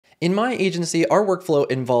In my agency, our workflow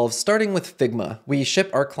involves starting with Figma. We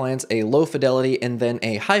ship our clients a low fidelity and then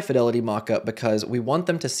a high fidelity mockup because we want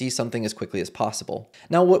them to see something as quickly as possible.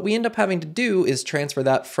 Now, what we end up having to do is transfer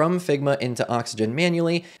that from Figma into Oxygen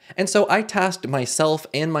manually. And so I tasked myself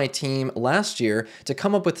and my team last year to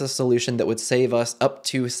come up with a solution that would save us up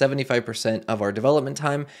to 75% of our development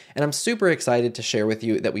time. And I'm super excited to share with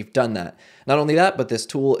you that we've done that. Not only that, but this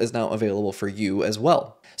tool is now available for you as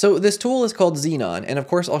well. So this tool is called Xenon, and of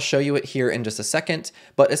course I'll show you it here in just a second,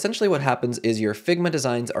 but essentially what happens is your Figma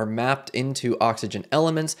designs are mapped into Oxygen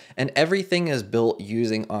elements, and everything is built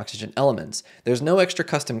using Oxygen elements. There's no extra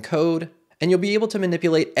custom code, and you'll be able to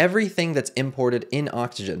manipulate everything that's imported in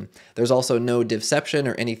Oxygen. There's also no divception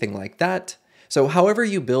or anything like that. So however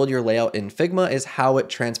you build your layout in Figma is how it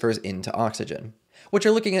transfers into Oxygen. What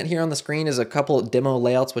you're looking at here on the screen is a couple demo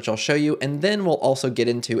layouts, which I'll show you, and then we'll also get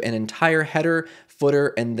into an entire header,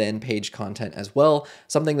 footer, and then page content as well,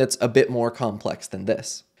 something that's a bit more complex than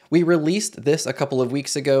this. We released this a couple of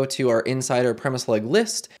weeks ago to our insider premise leg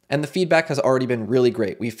list, and the feedback has already been really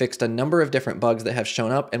great. We fixed a number of different bugs that have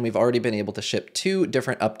shown up, and we've already been able to ship 2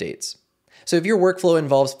 different updates. So if your workflow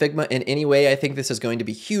involves Figma in any way, I think this is going to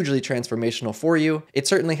be hugely transformational for you. It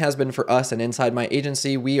certainly has been for us, and inside my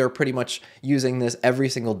agency, we are pretty much using this every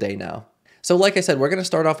single day now. So like I said, we're going to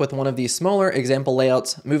start off with one of these smaller example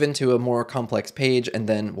layouts, move into a more complex page, and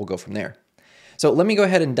then we'll go from there. So let me go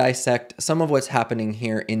ahead and dissect some of what's happening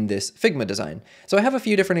here in this Figma design. So I have a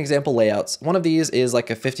few different example layouts. One of these is like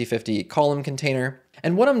a 50-50 column container.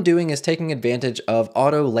 And what I'm doing is taking advantage of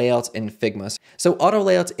auto layouts in Figma. So auto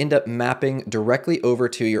layouts end up mapping directly over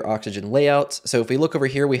to your Oxygen layouts. So if we look over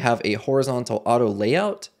here, we have a horizontal auto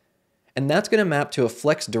layout, and that's going to map to a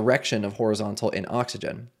flex direction of horizontal in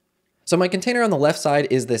Oxygen. So my container on the left side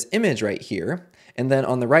is this image right here. And then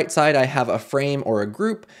on the right side, I have a frame or a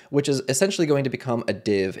group, which is essentially going to become a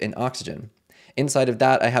div in Oxygen. Inside of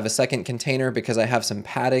that, I have a second container because I have some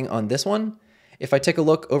padding on this one. If I take a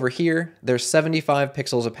look over here, there's 75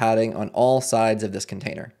 pixels of padding on all sides of this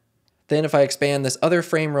container. Then if I expand this other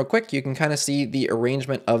frame real quick, you can kind of see the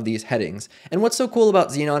arrangement of these headings. And what's so cool about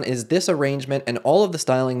Xenon is this arrangement and all of the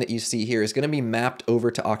styling that you see here is going to be mapped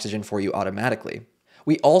over to Oxygen for you automatically.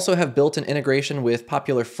 We also have built an integration with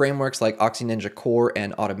popular frameworks like OxyNinja Core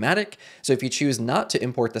and Automatic. So if you choose not to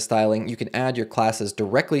import the styling, you can add your classes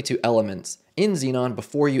directly to elements in Xenon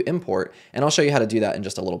before you import. And I'll show you how to do that in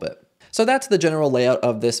just a little bit. So that's the general layout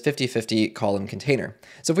of this 50-50 column container.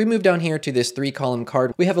 So if we move down here to this 3-column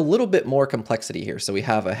card, we have a little bit more complexity here. So we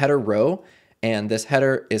have a header row, and this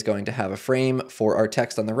header is going to have a frame for our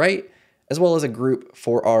text on the right, as well as a group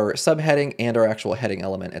for our subheading and our actual heading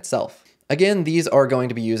element itself. Again, these are going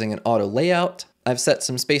to be using an auto layout. I've set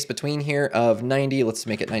some space between here of 90, let's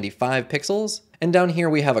make it 95 pixels. And down here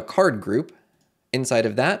we have a card group. Inside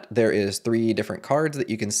of that, there is 3 different cards that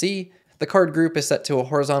you can see. The card group is set to a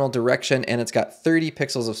horizontal direction and it's got 30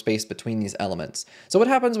 pixels of space between these elements. So what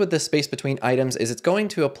happens with this space between items is it's going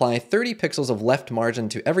to apply 30 pixels of left margin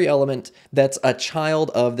to every element that's a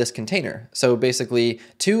child of this container. So basically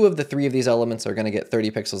 2 of the 3 of these elements are going to get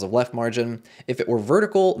 30 pixels of left margin. If it were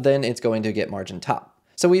vertical, then it's going to get margin top.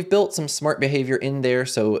 So we've built some smart behavior in there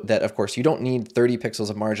so that of course you don't need 30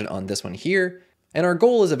 pixels of margin on this one here. And our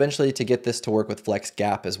goal is eventually to get this to work with flex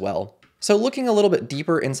gap as well. So looking a little bit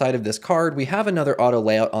deeper inside of this card, we have another auto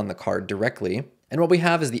layout on the card directly. And what we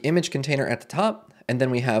have is the image container at the top, and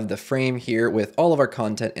then we have the frame here with all of our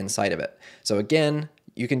content inside of it. So again,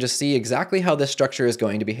 you can just see exactly how this structure is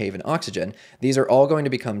going to behave in Oxygen. These are all going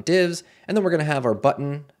to become divs, and then we're going to have our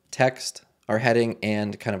button, text, our heading,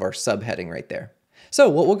 and kind of our subheading right there. So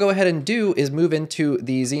what we'll go ahead and do is move into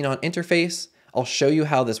the Xenon interface. I'll show you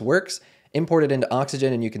how this works. Import it into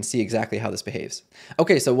Oxygen and you can see exactly how this behaves.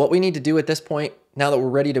 Okay, so what we need to do at this point, now that we're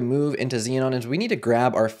ready to move into Xenon, is we need to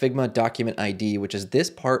grab our Figma document ID, which is this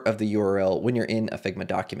part of the URL when you're in a Figma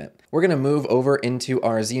document. We're gonna move over into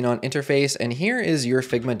our Xenon interface, and here is your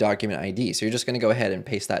Figma document ID. So you're just gonna go ahead and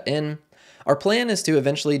paste that in. Our plan is to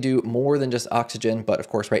eventually do more than just Oxygen, but of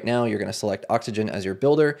course right now you're gonna select Oxygen as your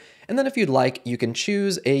builder, and then if you'd like, you can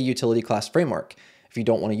choose a utility class framework. If you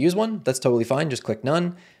don't wanna use one, that's totally fine, just click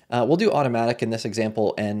none. We'll do automatic in this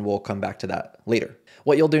example and we'll come back to that later.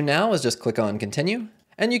 What you'll do now is just click on continue,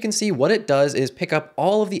 and you can see what it does is pick up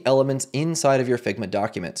all of the elements inside of your Figma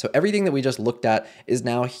document. So everything that we just looked at is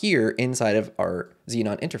now here inside of our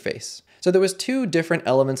Xenon interface. So there was 2 different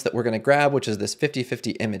elements that we're gonna grab, which is this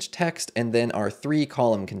 50-50 image text and then our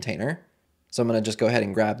 3-column container. So I'm gonna just go ahead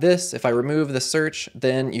and grab this. If I remove the search,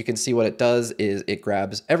 then you can see what it does is it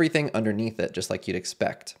grabs everything underneath it, just like you'd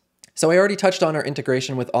expect. So I already touched on our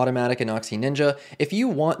integration with Automatic and Oxy Ninja. If you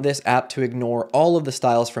want this app to ignore all of the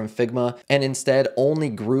styles from Figma and instead only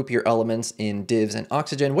group your elements in divs and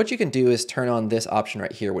Oxygen, what you can do is turn on this option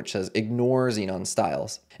right here, which says Ignore Xenon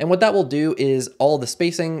Styles. And what that will do is all the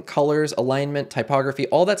spacing, colors, alignment, typography,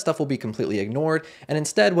 all that stuff will be completely ignored. And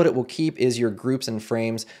instead what it will keep is your groups and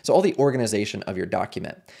frames, so all the organization of your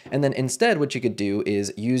document. And then instead what you could do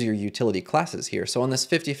is use your utility classes here. So on this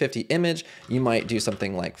 50/50 image, you might do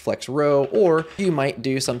something like flex row, or you might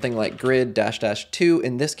do something like grid --2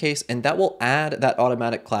 in this case, and that will add that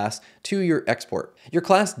automatic class to your export. Your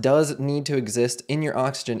class does need to exist in your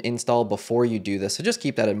Oxygen install before you do this, so just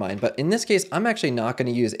keep that in mind. But in this case, I'm actually not going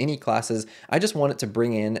to use any classes. I just want it to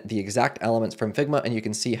bring in the exact elements from Figma, and you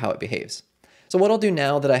can see how it behaves. So what I'll do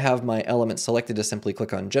now that I have my elements selected is simply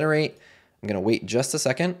click on Generate. I'm going to wait just a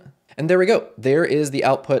second. And there we go. There is the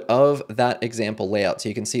output of that example layout. So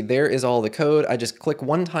you can see there is all the code. I just click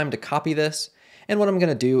one time to copy this. And what I'm going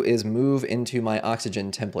to do is move into my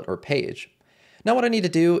Oxygen template or page. Now what I need to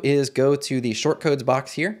do is go to the shortcodes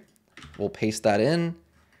box here. We'll paste that in.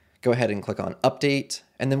 Go ahead and click on Update.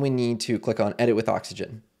 And then we need to click on Edit with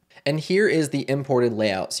Oxygen. And here is the imported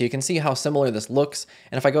layout. So you can see how similar this looks.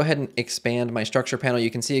 And if I go ahead and expand my structure panel, you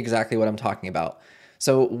can see exactly what I'm talking about.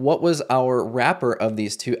 So what was our wrapper of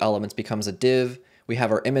these two elements becomes a div. We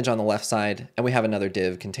have our image on the left side, and we have another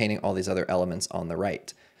div containing all these other elements on the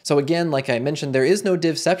right. So again, like I mentioned, there is no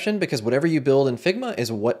divception because whatever you build in Figma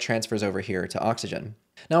is what transfers over here to Oxygen.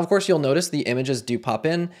 Now, of course, you'll notice the images do pop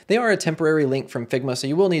in. They are a temporary link from Figma, so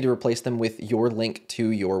you will need to replace them with your link to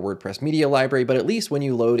your WordPress media library, but at least when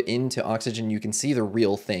you load into Oxygen, you can see the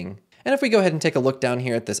real thing. And if we go ahead and take a look down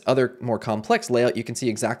here at this other more complex layout, you can see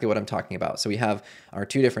exactly what I'm talking about. So we have our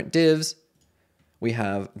two different divs, we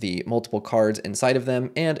have the multiple cards inside of them,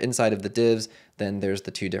 and inside of the divs, then there's the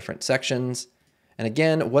two different sections. And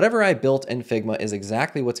again, whatever I built in Figma is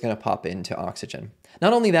exactly what's going to pop into Oxygen.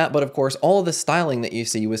 Not only that, but of course, all of the styling that you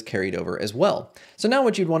see was carried over as well. So now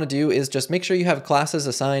what you'd want to do is just make sure you have classes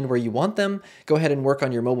assigned where you want them, go ahead and work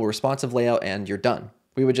on your mobile responsive layout, and you're done.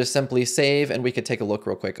 We would just simply save, and we could take a look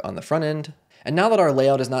real quick on the front end. And now that our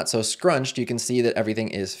layout is not so scrunched, you can see that everything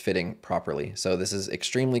is fitting properly. So this is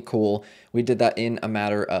extremely cool. We did that in a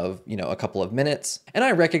matter of, a couple of minutes. And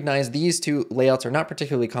I recognize these two layouts are not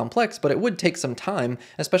particularly complex, but it would take some time,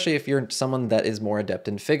 especially if you're someone that is more adept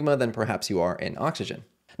in Figma than perhaps you are in Oxygen.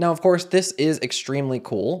 Now, of course, this is extremely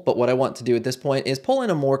cool, but what I want to do at this point is pull in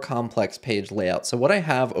a more complex page layout. So what I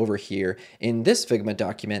have over here in this Figma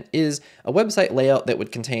document is a website layout that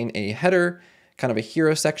would contain a header, kind of a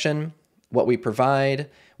hero section, what we provide.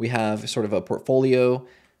 We have sort of a portfolio,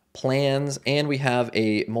 plans, and we have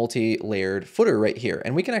a multi-layered footer right here.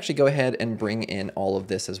 And we can actually go ahead and bring in all of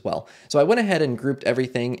this as well. So I went ahead and grouped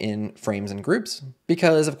everything in frames and groups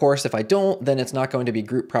because, of course, if I don't, then it's not going to be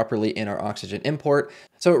grouped properly in our Oxygen import.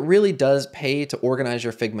 So it really does pay to organize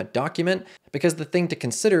your Figma document, because the thing to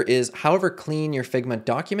consider is however clean your Figma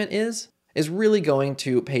document is really going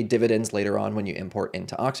to pay dividends later on when you import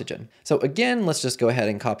into Oxygen. So again, let's just go ahead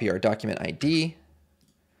and copy our document ID.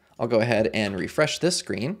 I'll go ahead and refresh this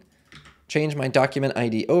screen, change my document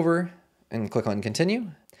ID over, and click on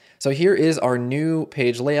Continue. So here is our new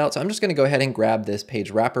page layout. So I'm just going to go ahead and grab this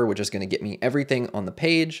page wrapper, which is going to get me everything on the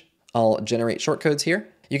page. I'll generate shortcodes here.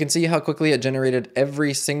 You can see how quickly it generated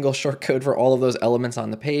every single shortcode for all of those elements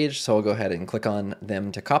on the page. So I'll go ahead and click on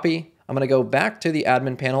them to copy. I'm going to go back to the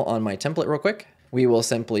admin panel on my template real quick. We will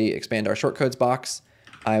simply expand our shortcodes box.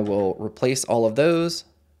 I will replace all of those,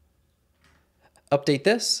 update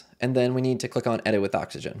this, and then we need to click on Edit with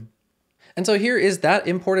Oxygen. And so here is that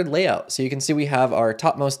imported layout. So you can see we have our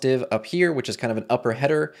topmost div up here, which is kind of an upper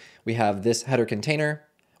header. We have this header container.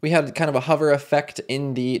 We have kind of a hover effect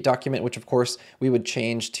in the document, which of course we would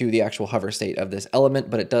change to the actual hover state of this element,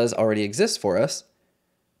 but it does already exist for us.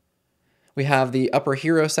 We have the upper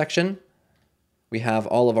hero section. We have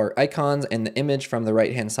all of our icons and the image from the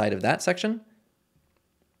right-hand side of that section.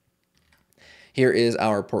 Here is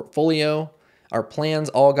our portfolio. Our plans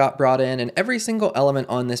all got brought in, and every single element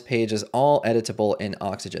on this page is all editable in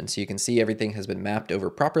Oxygen. So you can see everything has been mapped over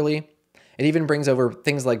properly. It even brings over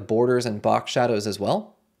things like borders and box shadows as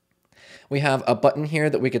well. We have a button here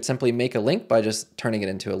that we could simply make a link by just turning it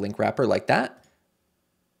into a link wrapper like that.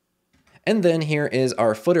 And then here is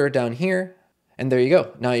our footer down here. And there you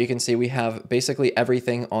go. Now you can see we have basically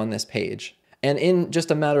everything on this page. And in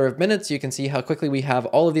just a matter of minutes, you can see how quickly we have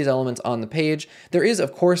all of these elements on the page. There is,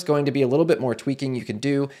 of course, going to be a little bit more tweaking you can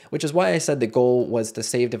do, which is why I said the goal was to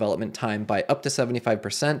save development time by up to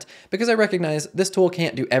 75%, because I recognize this tool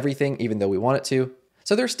can't do everything even though we want it to.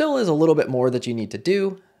 So there still is a little bit more that you need to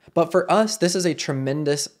do. But for us, this is a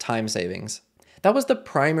tremendous time savings. That was the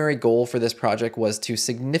primary goal for this project, was to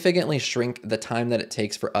significantly shrink the time that it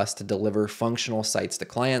takes for us to deliver functional sites to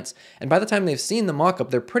clients. And by the time they've seen the mockup,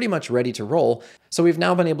 they're pretty much ready to roll. So we've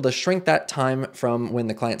now been able to shrink that time from when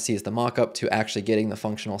the client sees the mockup to actually getting the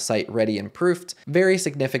functional site ready and proofed very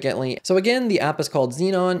significantly. So again, the app is called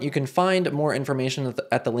Xenon. You can find more information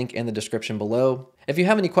at the link in the description below. If you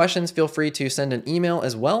have any questions, feel free to send an email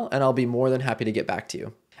as well, and I'll be more than happy to get back to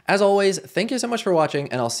you. As always, thank you so much for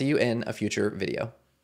watching, and I'll see you in a future video.